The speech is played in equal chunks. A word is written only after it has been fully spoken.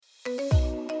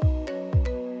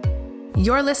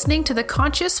You're listening to the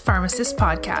Conscious Pharmacist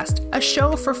Podcast, a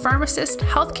show for pharmacists,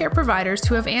 healthcare providers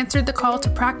who have answered the call to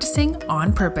practicing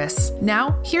on purpose.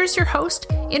 Now, here's your host,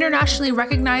 internationally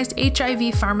recognized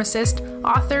HIV pharmacist,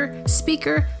 author,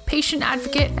 speaker, patient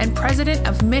advocate, and president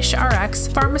of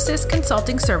MishRx Pharmacist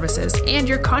Consulting Services, and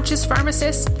your conscious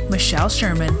pharmacist, Michelle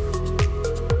Sherman.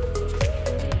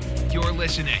 You're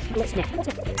listening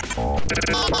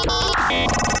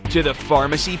to the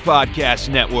Pharmacy Podcast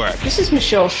Network. This is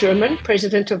Michelle Sherman,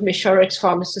 president of MishRx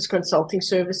Pharmacist Consulting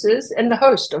Services and the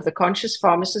host of the Conscious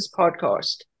Pharmacist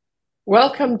Podcast.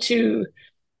 Welcome to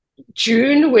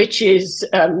June, which is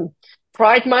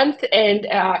Pride Month and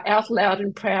our Out Loud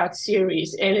and Proud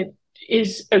series. And it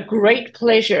is a great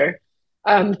pleasure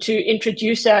to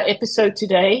introduce our episode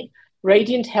today,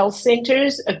 Radiant Health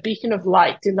Centers, a beacon of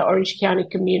light in the Orange County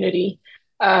community,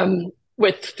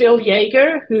 with Phil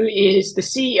Yaeger, who is the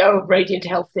CEO of Radiant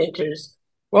Health Centers.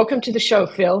 Welcome to the show,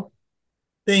 Phil.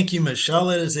 Thank you,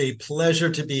 Michelle. It is a pleasure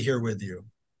to be here with you.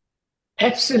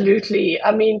 Absolutely.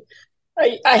 I mean,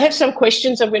 I have some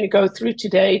questions I'm going to go through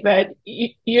today, but,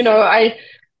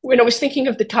 when I was thinking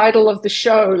of the title of the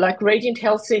show, like Radiant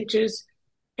Health Centers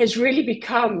has really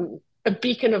become a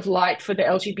beacon of light for the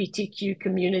LGBTQ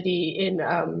community in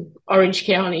Orange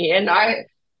County. And I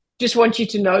just want you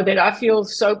to know that I feel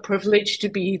so privileged to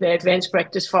be the advanced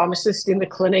practice pharmacist in the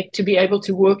clinic, to be able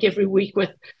to work every week with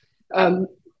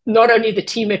not only the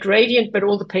team at Radiant, but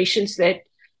all the patients that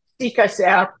seek us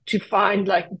out to find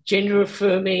like gender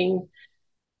affirming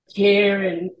care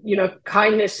and,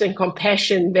 kindness and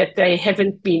compassion that they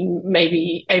haven't been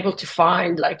maybe able to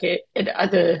find like at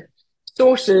other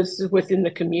sources within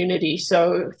the community.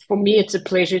 So for me, it's a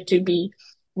pleasure to be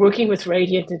working with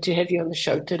Radiant and to have you on the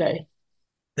show today.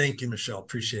 Thank you, Michelle.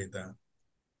 Appreciate that.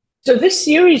 So this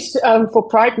series for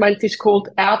Pride Month is called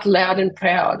Out Loud and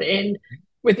Proud. And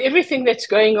with everything that's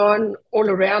going on all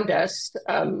around us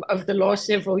over the last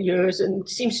several years and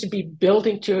seems to be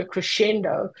building to a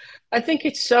crescendo, I think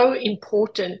it's so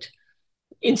important,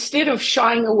 instead of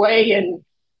shying away and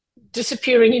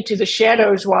disappearing into the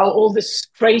shadows while all this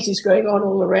crazy is going on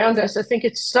all around us, I think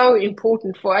it's so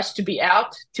important for us to be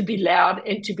out, to be loud,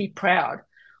 and to be proud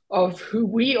of who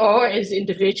we are as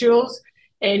individuals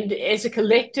and as a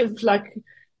collective like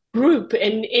group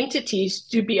and entities,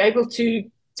 to be able to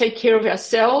take care of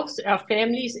ourselves, our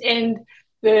families, and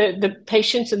the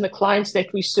patients and the clients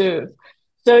that we serve.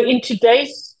 So in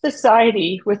today's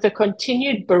society, with the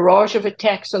continued barrage of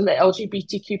attacks on the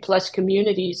LGBTQ plus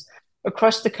communities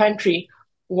across the country,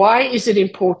 why is it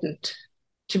important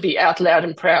to be out loud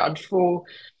and proud for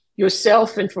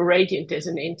yourself and for Radiant as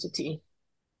an entity?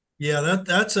 Yeah,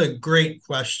 that's a great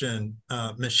question,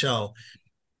 Michelle.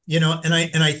 And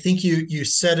I think you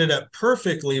set it up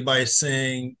perfectly by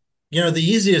saying, the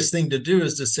easiest thing to do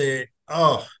is to say,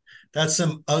 oh, that's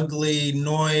some ugly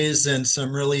noise and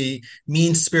some really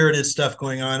mean-spirited stuff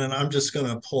going on, and I'm just going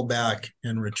to pull back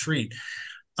and retreat.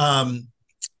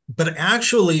 But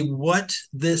actually what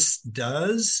this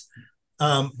does,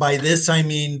 by this I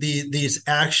mean these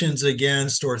actions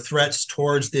against or threats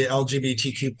towards the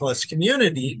LGBTQ plus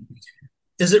community,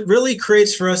 is it really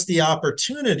creates for us the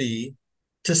opportunity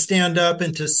to stand up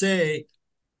and to say,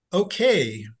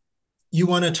 okay, you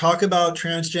want to talk about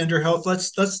transgender health?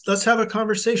 Let's have a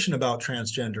conversation about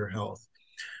transgender health.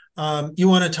 You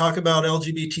want to talk about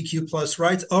LGBTQ plus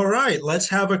rights? All right, let's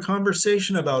have a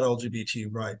conversation about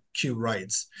LGBTQ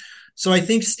rights. So I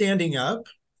think standing up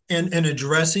and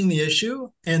addressing the issue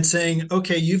and saying,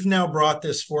 okay, you've now brought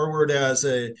this forward as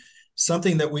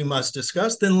something that we must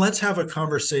discuss, then let's have a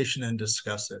conversation and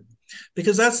discuss it.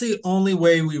 Because that's the only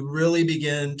way we really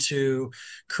begin to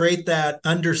create that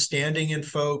understanding in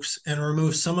folks and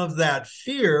remove some of that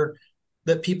fear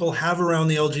that people have around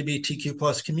the LGBTQ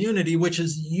plus community, which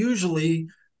is usually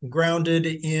grounded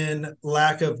in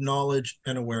lack of knowledge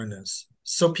and awareness.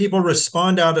 So people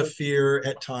respond out of fear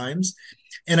at times.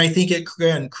 And I think it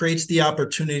again creates the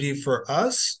opportunity for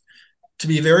us to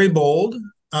be very bold,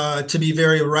 to be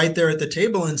very right there at the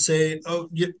table and say,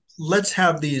 let's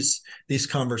have these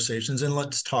conversations and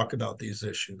let's talk about these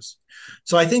issues.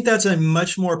 So I think that's a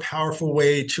much more powerful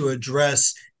way to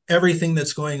address everything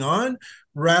that's going on,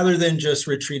 rather than just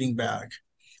retreating back.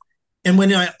 And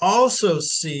when I also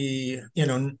see,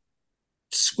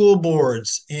 school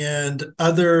boards and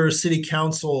other city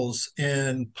councils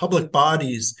and public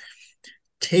bodies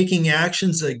taking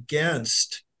actions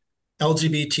against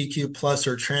LGBTQ plus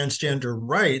or transgender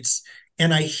rights,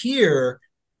 and I hear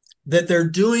that they're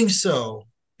doing so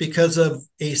because of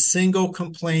a single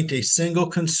complaint, a single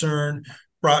concern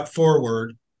brought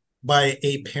forward by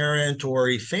a parent or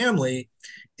a family,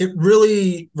 it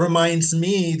really reminds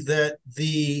me that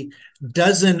the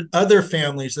dozen other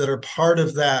families that are part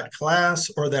of that class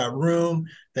or that room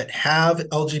that have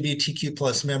LGBTQ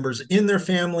plus members in their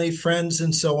family, friends,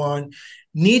 and so on,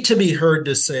 need to be heard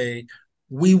to say,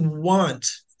 we want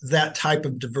that type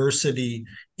of diversity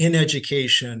in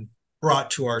education brought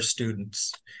to our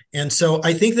students. And so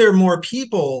I think there are more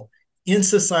people in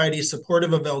society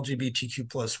supportive of LGBTQ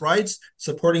plus rights,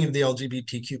 supporting of the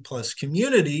LGBTQ plus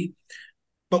community,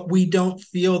 but we don't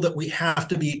feel that we have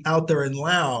to be out there and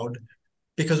loud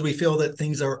because we feel that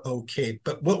things are okay.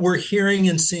 But what we're hearing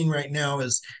and seeing right now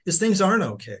is things aren't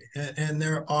okay. And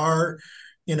there are,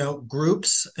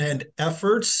 groups and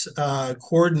efforts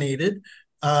coordinated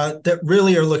that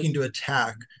really are looking to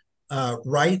attack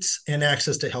rights and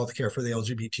access to healthcare for the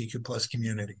LGBTQ plus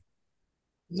community.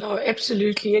 No,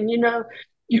 absolutely. And,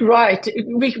 you're right.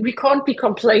 We can't be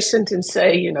complacent and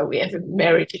say, we have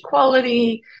marriage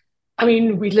equality. I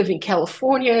mean, we live in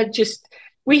California,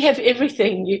 we have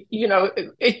everything,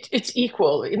 it's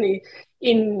equal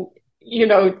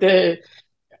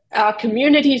our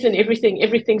communities and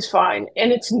everything's fine.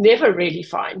 And it's never really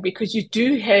fine because you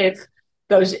do have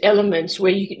those elements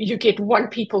where you get one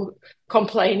people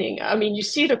complaining. I mean, you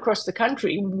see it across the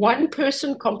country. One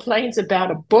person complains about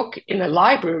a book in a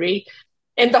library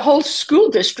and the whole school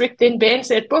district then bans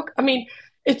that book. I mean,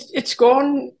 it's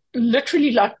gone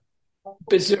literally like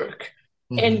berserk.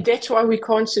 Mm-hmm. And that's why we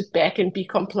can't sit back and be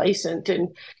complacent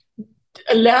and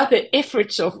allow the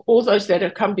efforts of all those that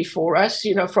have come before us,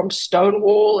 from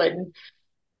Stonewall and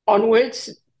onwards,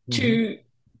 mm-hmm. to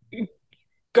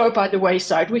go by the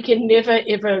wayside. We can never,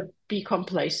 ever be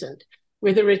complacent,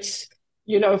 whether it's,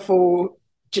 for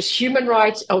just human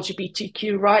rights,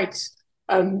 LGBTQ rights,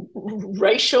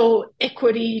 racial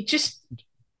equity, just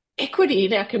equity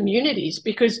in our communities,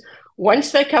 because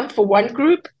once they come for one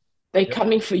group, they're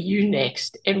coming for you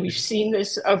next. And we've seen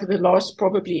this over the last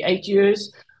probably 8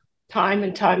 years, time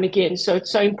and time again. So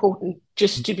it's so important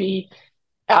just to be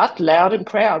out loud and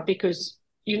proud, because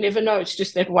you never know. It's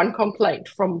just that one complaint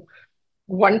from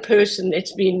one person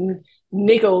that's been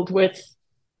niggled with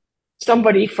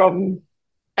somebody from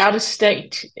out of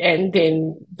state, and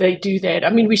then they do that. I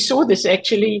mean, we saw this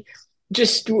actually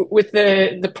just with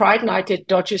the Pride Night at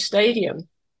Dodger Stadium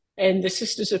and the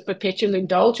Sisters of Perpetual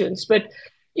Indulgence. But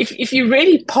if you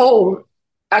really poll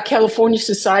our California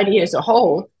society as a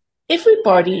whole,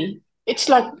 everybody, it's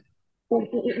like,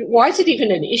 why is it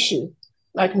even an issue?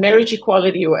 Like marriage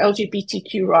equality or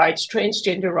LGBTQ rights,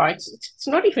 transgender rights, it's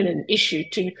not even an issue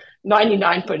to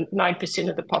 99.9%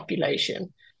 of the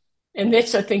population. And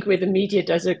that's, I think, where the media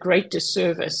does a great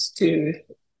disservice to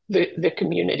the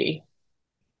community.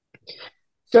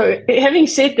 So having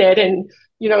said that, and,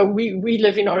 we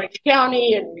live in Orange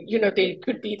County, and, there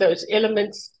could be those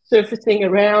elements surfacing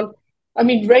around. I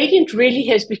mean, Radiant really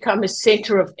has become a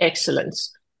center of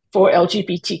excellence for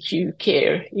LGBTQ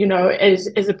care.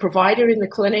 As a provider in the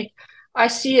clinic, I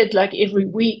see it like every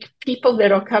week, people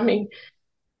that are coming,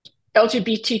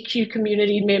 LGBTQ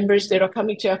community members that are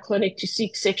coming to our clinic to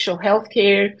seek sexual health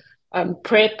care,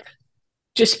 PrEP,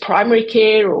 just primary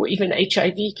care, or even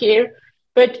HIV care.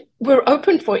 But we're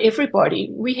open for everybody.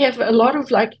 We have a lot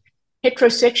of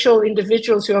heterosexual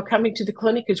individuals who are coming to the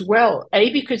clinic as well,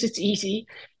 because it's easy.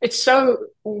 It's so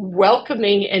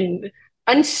welcoming and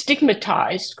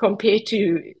unstigmatized compared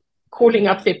to calling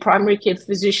up their primary care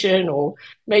physician or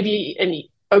maybe an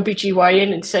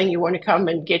OBGYN and saying you want to come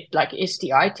and get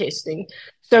STI testing.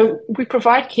 So we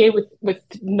provide care with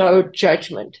no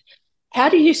judgment. How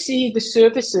do you see the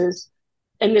services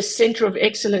and the center of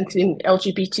excellence in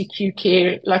LGBTQ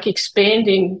care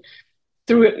expanding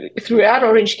throughout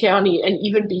Orange County and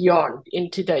even beyond in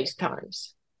today's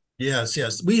times?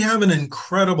 Yes. We have an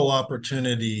incredible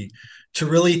opportunity to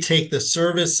really take the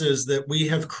services that we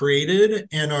have created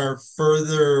and are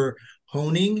further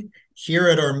honing here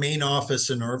at our main office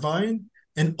in Irvine,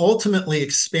 and ultimately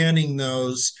expanding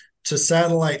those to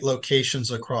satellite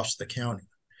locations across the county.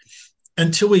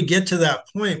 Until we get to that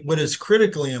point, what is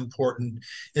critically important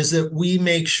is that we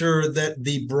make sure that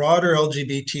the broader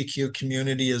LGBTQ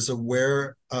community is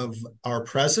aware of our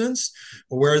presence,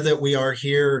 aware that we are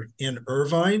here in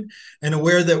Irvine, and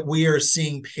aware that we are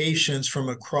seeing patients from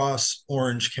across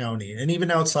Orange County and even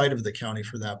outside of the county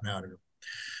for that matter.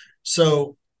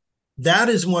 So that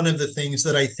is one of the things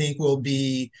that I think will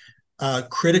be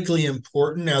critically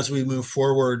important as we move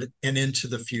forward and into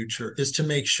the future, is to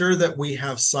make sure that we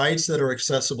have sites that are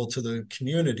accessible to the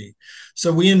community.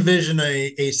 So we envision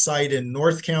a site in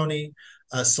North County,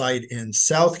 a site in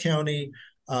South County,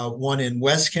 one in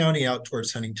West County out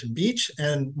towards Huntington Beach,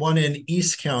 and one in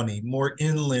East County, more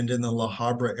inland in the La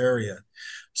Habra area.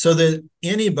 so that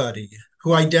anybody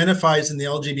who identifies in the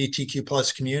LGBTQ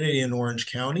plus community in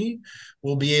Orange County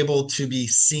will be able to be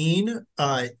seen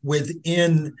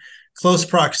within close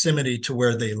proximity to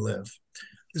where they live.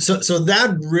 So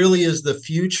that really is the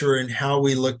future in how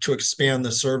we look to expand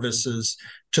the services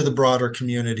to the broader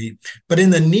community. But in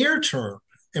the near term,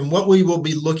 and what we will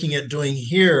be looking at doing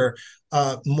here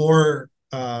more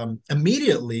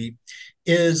immediately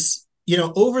is,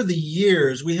 over the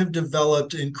years, we have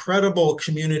developed incredible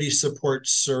community support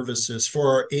services for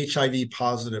our HIV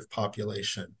positive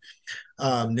population.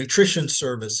 Nutrition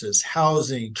services,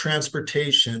 housing,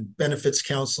 transportation, benefits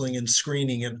counseling and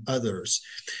screening, and others.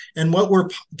 And what we're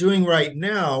doing right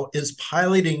now is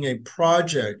piloting a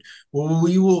project where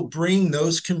we will bring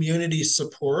those community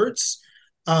supports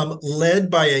led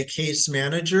by a case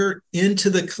manager into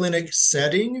the clinic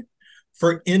setting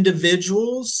for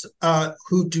individuals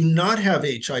who do not have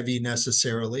HIV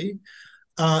necessarily,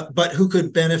 but who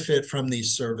could benefit from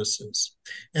these services.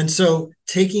 And so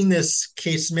taking this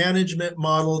case management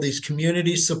model, these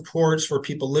community supports for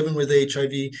people living with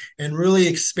HIV, and really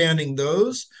expanding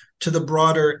those to the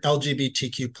broader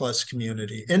LGBTQ plus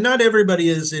community. And not everybody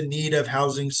is in need of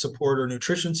housing support or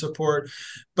nutrition support,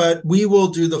 but we will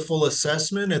do the full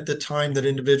assessment at the time that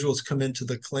individuals come into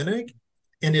the clinic.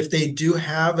 And if they do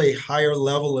have a higher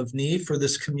level of need for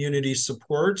this community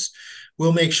supports,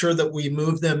 we'll make sure that we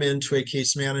move them into a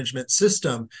case management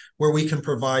system where we can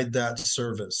provide that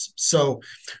service. So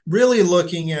really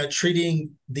looking at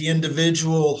treating the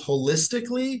individual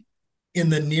holistically in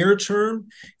the near term,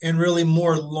 and really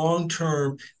more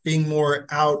long-term being more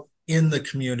out in the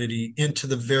community into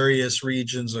the various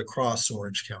regions across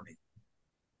Orange County.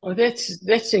 Oh,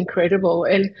 that's incredible.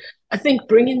 And I think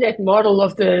bringing that model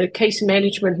of the case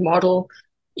management model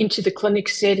into the clinic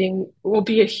setting will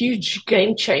be a huge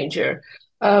game changer.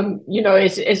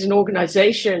 As an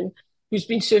organization who's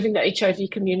been serving the HIV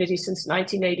community since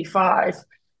 1985,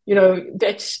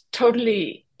 that's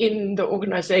totally in the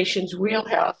organization's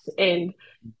wheelhouse and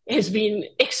has been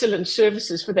excellent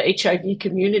services for the HIV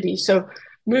community. So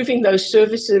moving those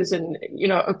services and,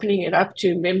 opening it up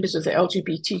to members of the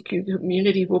LGBTQ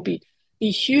community will be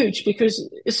huge, because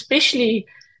especially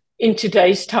in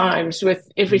today's times with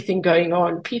everything going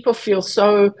on, people feel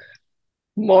so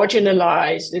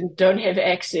marginalized and don't have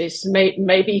access.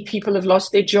 Maybe people have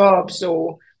lost their jobs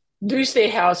or lose their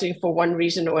housing for one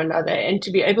reason or another. And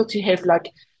to be able to have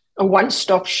like a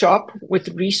one-stop shop with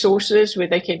resources where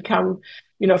they can come,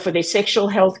 for their sexual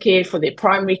health care, for their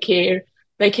primary care,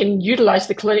 they can utilize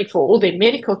the clinic for all their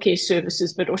medical care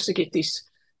services, but also get these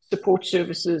support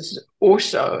services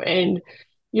also. And,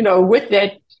 with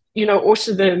that,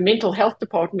 also the mental health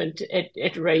department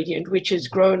at Radiant, which has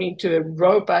grown into a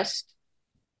robust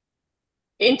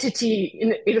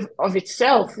entity of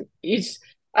itself, is,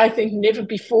 I think, never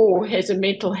before has a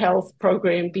mental health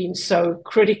program been so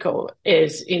critical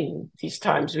as in these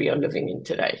times we are living in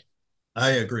today.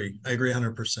 I agree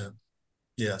 100%.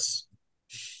 Yes.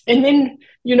 And then,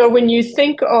 when you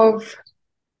think of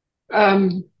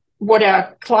what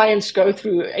our clients go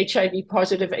through, HIV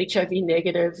positive, HIV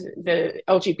negative, the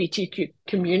LGBTQ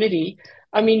community,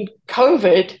 I mean,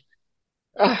 COVID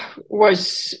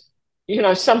was,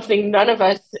 something none of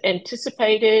us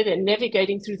anticipated, and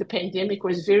navigating through the pandemic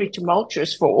was very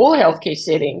tumultuous for all healthcare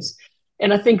settings.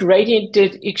 And I think Radiant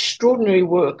did extraordinary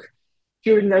work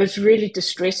during those really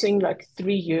distressing,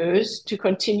 3 years, to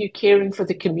continue caring for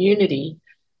the community,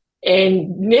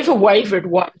 and never wavered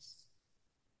once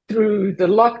through the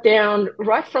lockdown,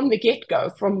 right from the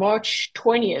get-go, from March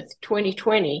 20th,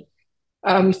 2020,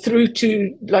 through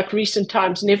to recent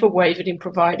times, never wavered in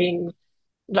providing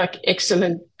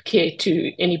excellent care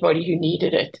to anybody who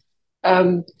needed it.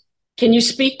 Can you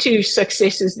speak to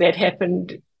successes that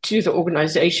happened to the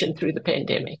organization through the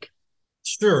pandemic?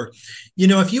 Sure.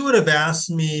 If you would have asked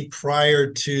me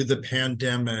prior to the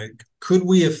pandemic, could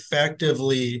we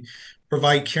effectively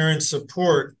provide care and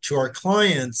support to our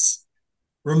clients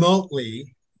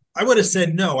remotely, I would have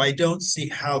said, no, I don't see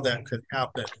how that could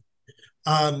happen.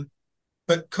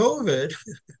 But COVID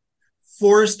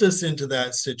forced us into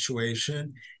that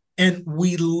situation, and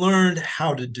we learned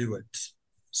how to do it.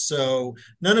 So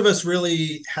none of us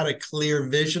really had a clear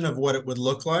vision of what it would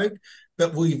look like,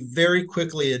 but we very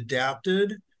quickly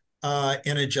adapted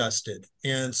and adjusted.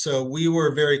 And so we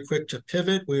were very quick to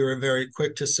pivot. We were very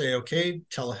quick to say, okay,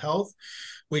 telehealth.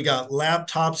 We got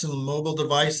laptops and mobile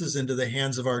devices into the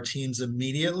hands of our teams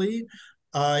immediately.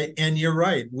 And you're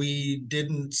right, we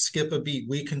didn't skip a beat.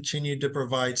 We continued to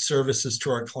provide services to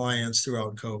our clients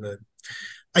throughout COVID.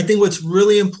 I think what's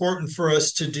really important for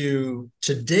us to do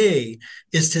today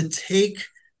is to take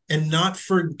and not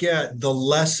forget the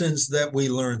lessons that we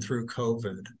learned through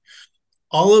COVID.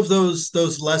 All of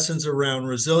those lessons around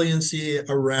resiliency,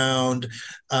 around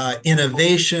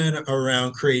innovation,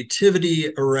 around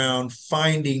creativity, around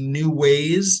finding new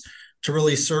ways to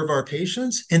really serve our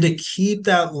patients, and to keep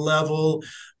that level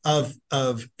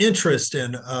of interest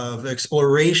and of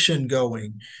exploration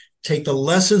going. Take the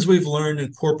lessons we've learned,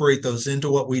 incorporate those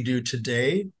into what we do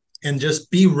today, and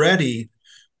just be ready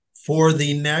for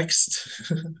the next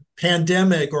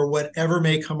pandemic or whatever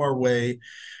may come our way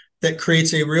that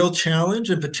creates a real challenge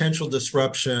and potential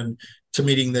disruption to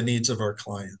meeting the needs of our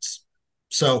clients.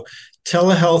 So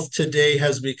telehealth today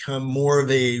has become more of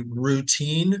a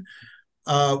routine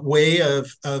way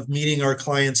of meeting our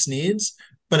clients' needs,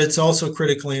 but it's also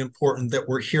critically important that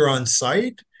we're here on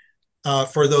site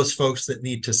for those folks that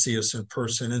need to see us in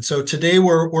person. And so today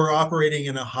we're operating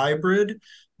in a hybrid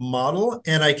model,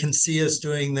 and I can see us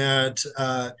doing that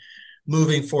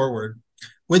moving forward,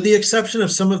 with the exception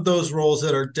of some of those roles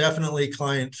that are definitely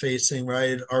client facing,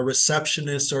 right? Our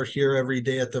receptionists are here every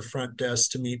day at the front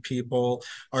desk to meet people.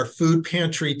 Our food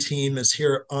pantry team is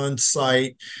here on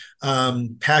site,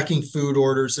 packing food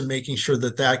orders and making sure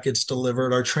that that gets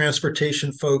delivered. Our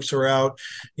transportation folks are out,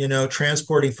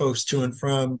 transporting folks to and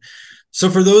from. So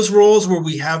for those roles where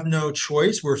we have no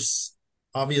choice, we're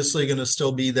obviously going to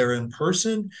still be there in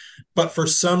person. But for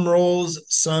some roles,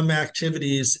 some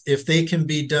activities, if they can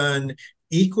be done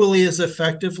equally as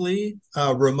effectively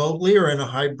remotely or in a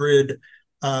hybrid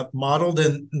model,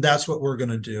 then that's what we're going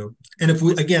to do. And if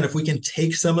we can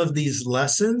take some of these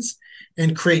lessons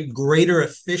and create greater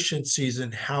efficiencies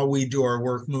in how we do our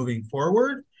work moving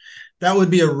forward, that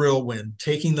would be a real win.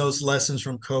 Taking those lessons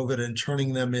from COVID and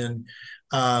turning them in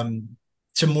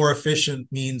to more efficient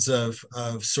means of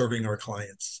serving our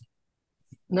clients.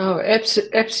 No,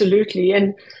 absolutely.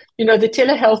 And, the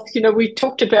telehealth, we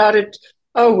talked about it.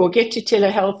 Oh, we'll get to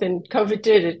telehealth, and COVID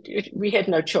did it. We had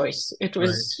no choice. It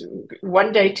was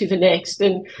one day to the next.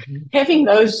 And having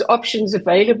those options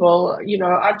available,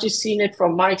 I've just seen it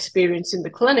from my experience in the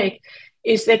clinic,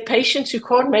 is that patients who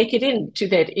can't make it into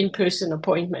that in-person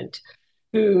appointment,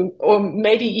 or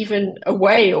maybe even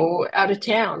away or out of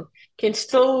town, can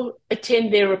still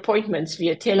attend their appointments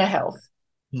via telehealth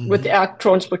without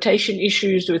transportation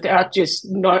issues, without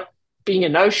just not being a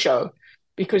no-show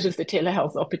because of the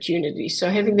telehealth opportunity. So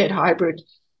having that hybrid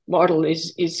model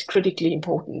is critically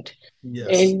important. Yes.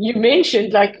 And you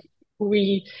mentioned,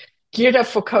 we geared up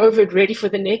for COVID, ready for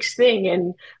the next thing.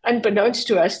 And unbeknownst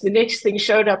to us, the next thing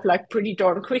showed up pretty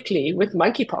darn quickly with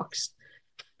monkeypox.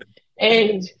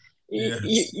 And,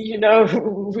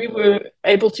 we were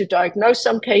able to diagnose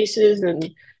some cases,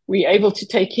 and we were able to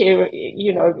take care,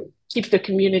 keep the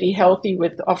community healthy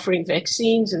with offering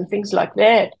vaccines and things like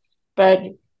that. But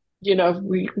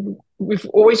we've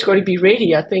always got to be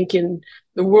ready, I think, in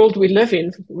the world we live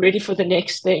in, ready for the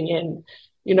next thing. And,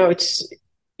 it's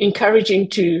encouraging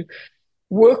to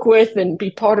work with and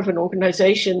be part of an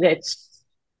organization that's,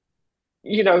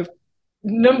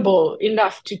 nimble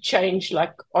enough to change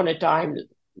on a dime,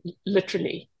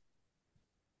 literally.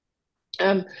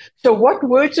 So what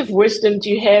words of wisdom do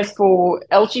you have for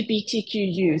LGBTQ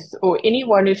youth or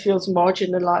anyone who feels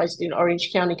marginalized in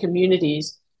Orange County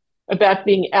communities about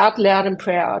being out loud and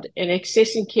proud and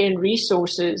accessing care and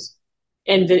resources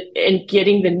and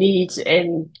getting the needs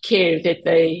and care that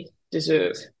they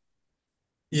deserve?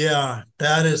 Yeah,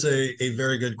 that is a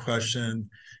very good question.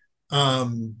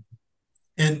 And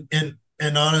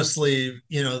honestly,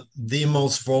 the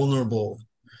most vulnerable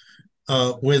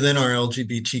within our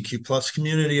LGBTQ plus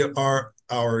community are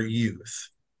our youth,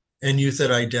 and youth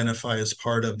that identify as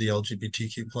part of the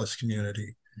LGBTQ plus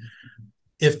community.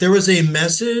 If there was a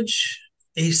message,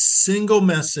 a single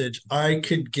message I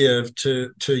could give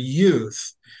to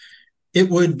youth, it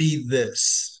would be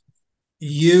this: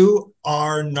 you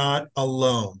are not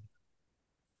alone.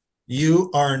 You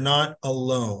are not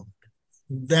alone.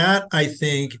 That, I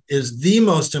think, is the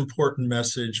most important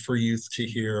message for youth to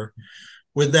hear,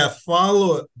 with that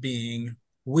follow-up being,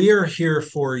 we are here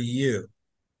for you,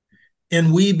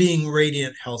 and we being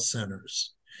Radiant Health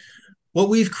Centers. What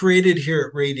we've created here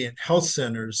at Radiant Health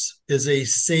Centers is a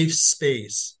safe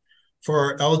space for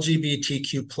our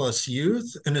LGBTQ plus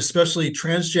youth, and especially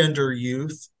transgender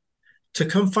youth, to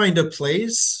come find a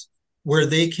place where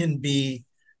they can be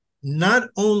not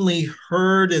only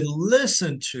heard and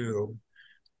listened to,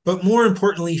 but more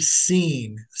importantly,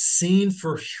 seen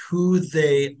for who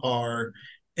they are,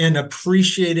 and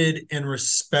appreciated and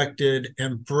respected,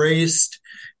 embraced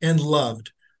and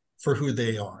loved for who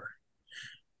they are.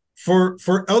 For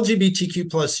LGBTQ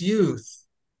plus youth,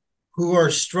 who are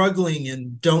struggling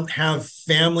and don't have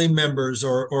family members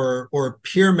or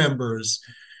peer members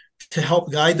to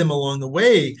help guide them along the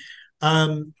way,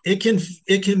 it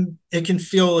can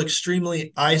feel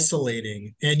extremely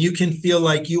isolating, and you can feel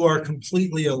like you are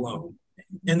completely alone,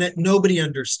 and that nobody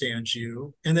understands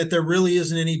you, and that there really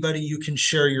isn't anybody you can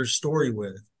share your story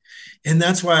with. And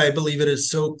that's why I believe it is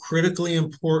so critically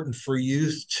important for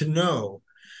youth to know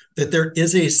that there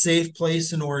is a safe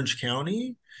place in Orange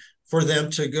County for them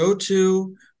to go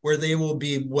to, where they will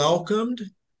be welcomed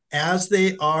as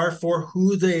they are for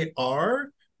who they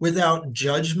are, without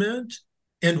judgment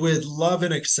and with love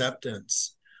and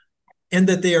acceptance, and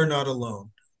that they are not alone.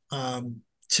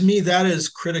 To me, that is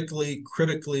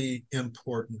critically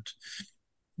important.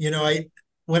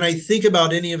 When I think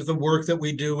about any of the work that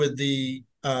we do with the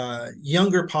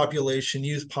younger population,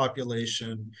 youth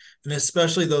population, and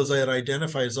especially those that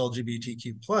identify as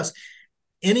LGBTQ plus,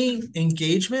 any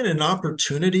engagement and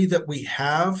opportunity that we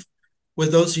have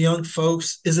with those young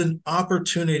folks is an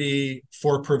opportunity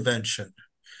for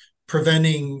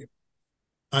preventing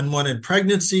unwanted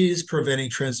pregnancies, preventing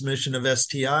transmission of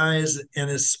STIs, and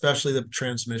especially the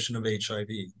transmission of HIV.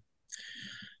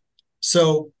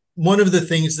 So one of the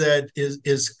things that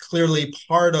is clearly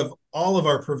part of all of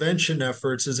our prevention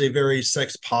efforts is a very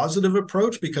sex positive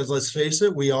approach, because let's face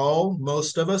it,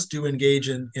 most of us do engage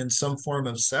in some form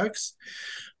of sex,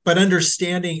 but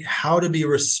understanding how to be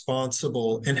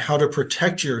responsible and how to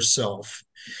protect yourself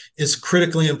is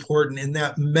critically important. And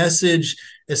that message,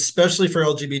 especially for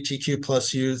LGBTQ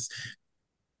plus youth,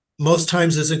 most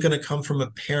times isn't going to come from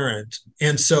a parent.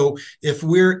 And so if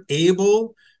we're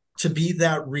able to be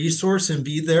that resource and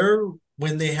be there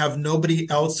when they have nobody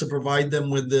else to provide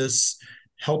them with this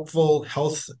helpful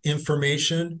health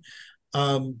information,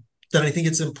 then I think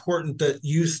it's important that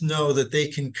youth know that they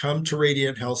can come to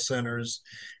Radiant Health Centers.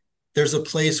 There's a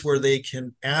place where they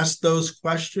can ask those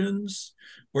questions,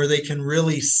 where they can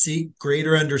really seek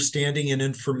greater understanding and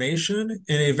information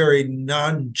in a very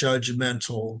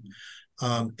non-judgmental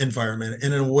environment,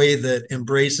 and in a way that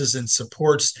embraces and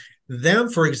supports them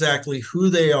for exactly who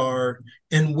they are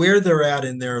and where they're at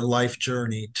in their life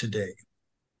journey today.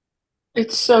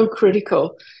 It's so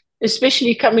critical,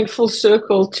 especially coming full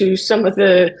circle to some of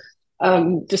the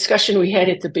discussion we had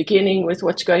at the beginning with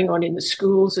what's going on in the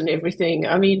schools and everything.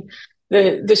 I mean,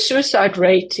 the suicide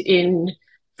rate in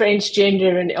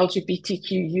transgender and LGBTQ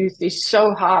youth is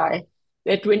so high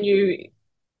that when you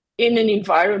in an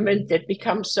environment that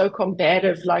becomes so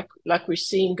combative, like we're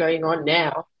seeing going on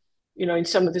now, in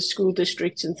some of the school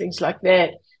districts and things like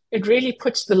that, it really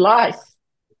puts the life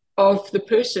of the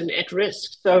person at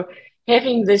risk. So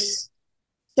having this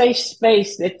safe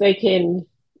space that they can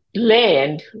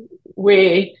land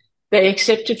where they're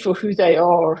accepted for who they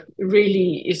are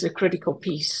really is a critical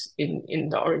piece in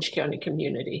the Orange County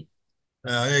community.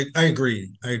 I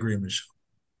agree, Michelle.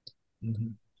 Mm-hmm.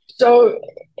 So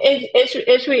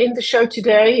as we end the show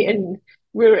today, and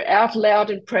we're out loud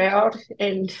and proud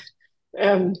and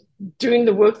doing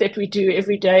the work that we do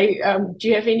every day, do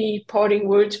you have any parting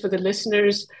words for the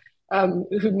listeners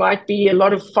who might be a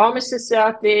lot of pharmacists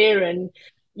out there, and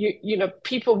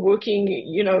people working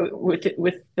with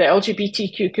the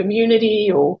LGBTQ community,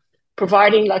 or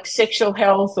providing like sexual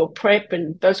health or PrEP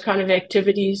and those kind of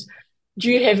activities?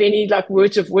 Do you have any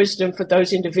words of wisdom for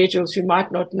those individuals who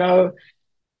might not know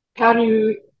how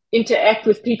to interact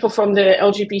with people from the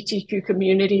LGBTQ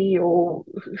community, or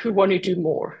who want to do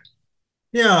more?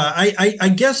 Yeah, I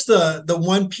guess the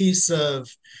one piece of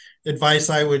advice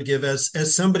I would give,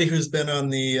 as somebody who's been on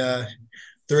the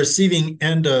receiving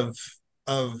end of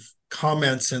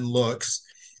comments and looks,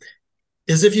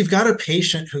 is if you've got a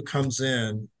patient who comes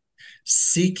in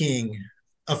seeking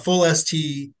a full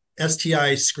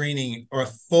STI screening or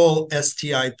a full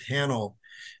STI panel,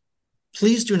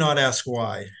 please do not ask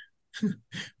why.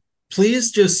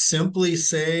 Please just simply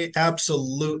say,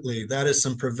 absolutely, that is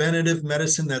some preventative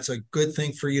medicine. That's a good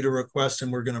thing for you to request,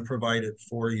 and we're going to provide it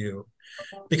for you.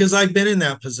 Because I've been in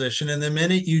that position, and the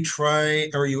minute you try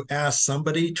or you ask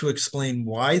somebody to explain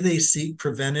why they seek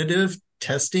preventative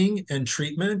testing and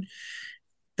treatment,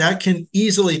 that can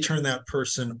easily turn that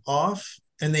person off,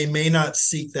 and they may not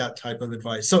seek that type of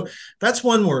advice. So that's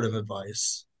one word of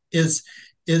advice, is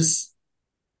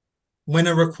when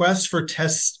a request for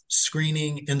test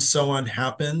screening and so on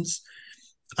happens,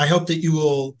 I hope that you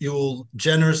will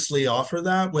generously offer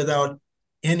that without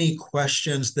any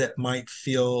questions that might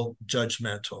feel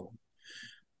judgmental.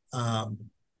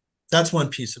 That's one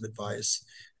piece of advice.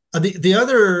 The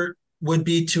other would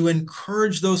be to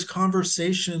encourage those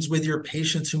conversations with your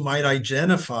patients who might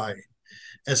identify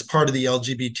as part of the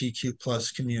LGBTQ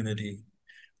plus community,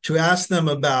 to ask them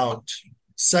about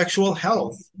sexual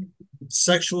health,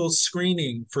 sexual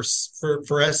screening for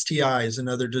STIs and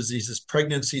other diseases,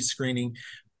 pregnancy screening,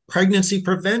 pregnancy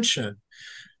prevention.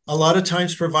 A lot of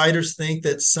times providers think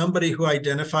that somebody who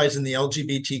identifies in the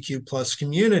LGBTQ plus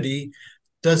community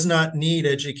does not need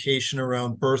education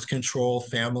around birth control,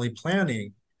 family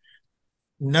planning.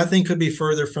 Nothing could be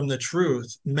further from the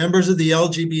truth. Members of the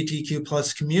LGBTQ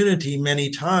plus community many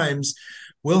times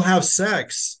will have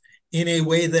sex in a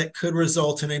way that could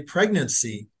result in a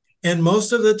pregnancy. And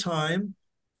most of the time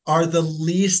are the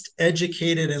least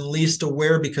educated and least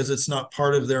aware because it's not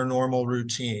part of their normal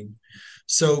routine.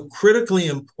 So critically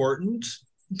important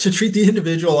to treat the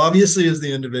individual, obviously, as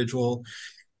the individual,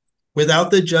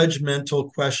 without the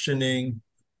judgmental questioning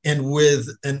and with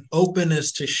an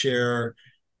openness to share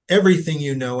everything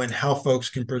you know and how folks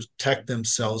can protect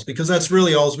themselves, because that's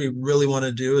really all we really want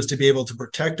to do, is to be able to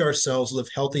protect ourselves, live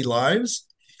healthy lives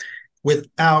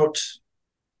without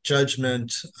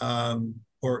judgment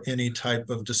or any type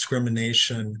of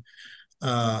discrimination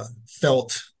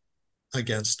felt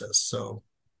against us. So.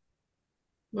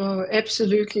 Oh,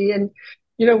 absolutely. And,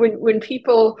 when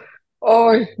people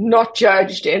are not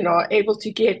judged and are able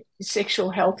to get sexual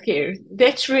health care,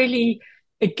 that's really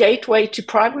a gateway to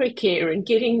primary care and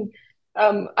getting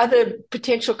other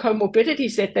potential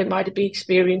comorbidities that they might be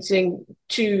experiencing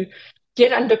to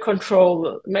get under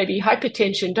control, maybe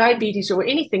hypertension, diabetes, or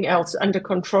anything else under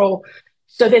control,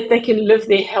 so that they can live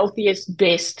their healthiest,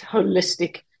 best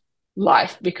holistic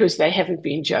life because they haven't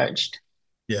been judged.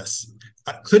 Yes.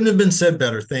 Couldn't have been said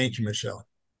better. Thank you, Michelle.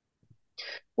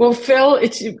 Well, Phil,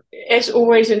 it's, as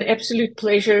always, an absolute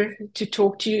pleasure to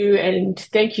talk to you. And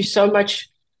thank you so much,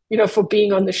 for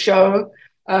being on the show.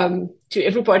 To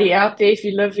everybody out there, if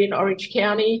you live in Orange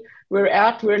County, we're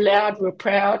out, we're loud, we're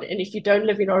proud. And if you don't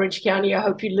live in Orange County, I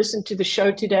hope you listen to the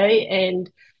show today and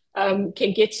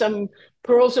can get some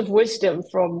pearls of wisdom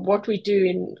from what we do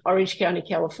in Orange County,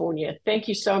 California. Thank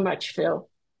you so much, Phil.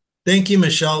 Thank you,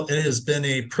 Michelle. It has been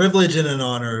a privilege and an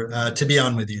honor to be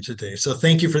on with you today. So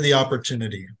thank you for the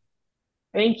opportunity.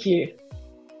 Thank you.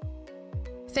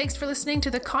 Thanks for listening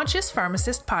to the Conscious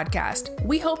Pharmacist podcast.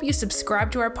 We hope you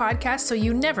subscribe to our podcast so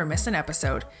you never miss an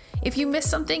episode. If you missed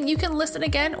something, you can listen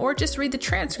again or just read the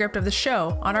transcript of the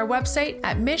show on our website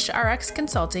at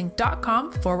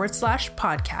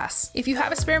mishrxconsulting.com/podcasts. If you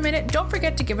have a spare minute, don't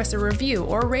forget to give us a review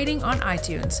or a rating on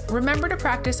iTunes. Remember to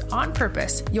practice on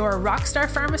purpose. You're a rockstar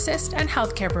pharmacist and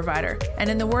healthcare provider. And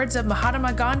in the words of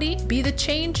Mahatma Gandhi, be the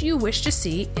change you wish to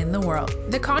see in the world.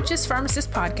 The Conscious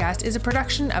Pharmacist podcast is a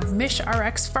production of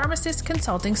MishRx Pharmacist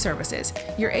Consulting Services,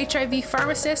 your HIV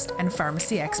pharmacist and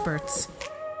pharmacy experts.